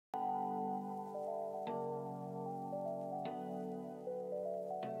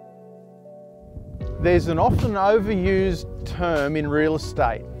There's an often overused term in real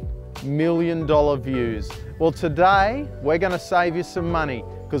estate, million-dollar views. Well, today we're going to save you some money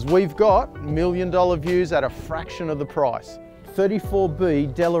because we've got million-dollar views at a fraction of the price.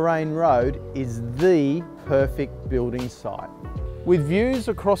 34B Deloraine Road is the perfect building site. With views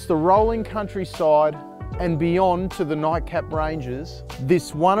across the rolling countryside and beyond to the Nightcap Ranges,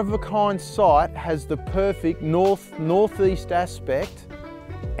 this one-of-a-kind site has the perfect north-northeast aspect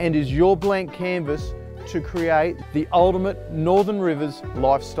and is your blank canvas to create the ultimate Northern Rivers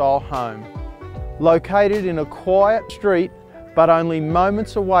lifestyle home. Located in a quiet street but only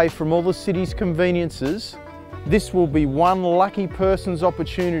moments away from all the city's conveniences, this will be one lucky person's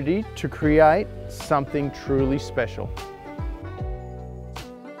opportunity to create something truly special.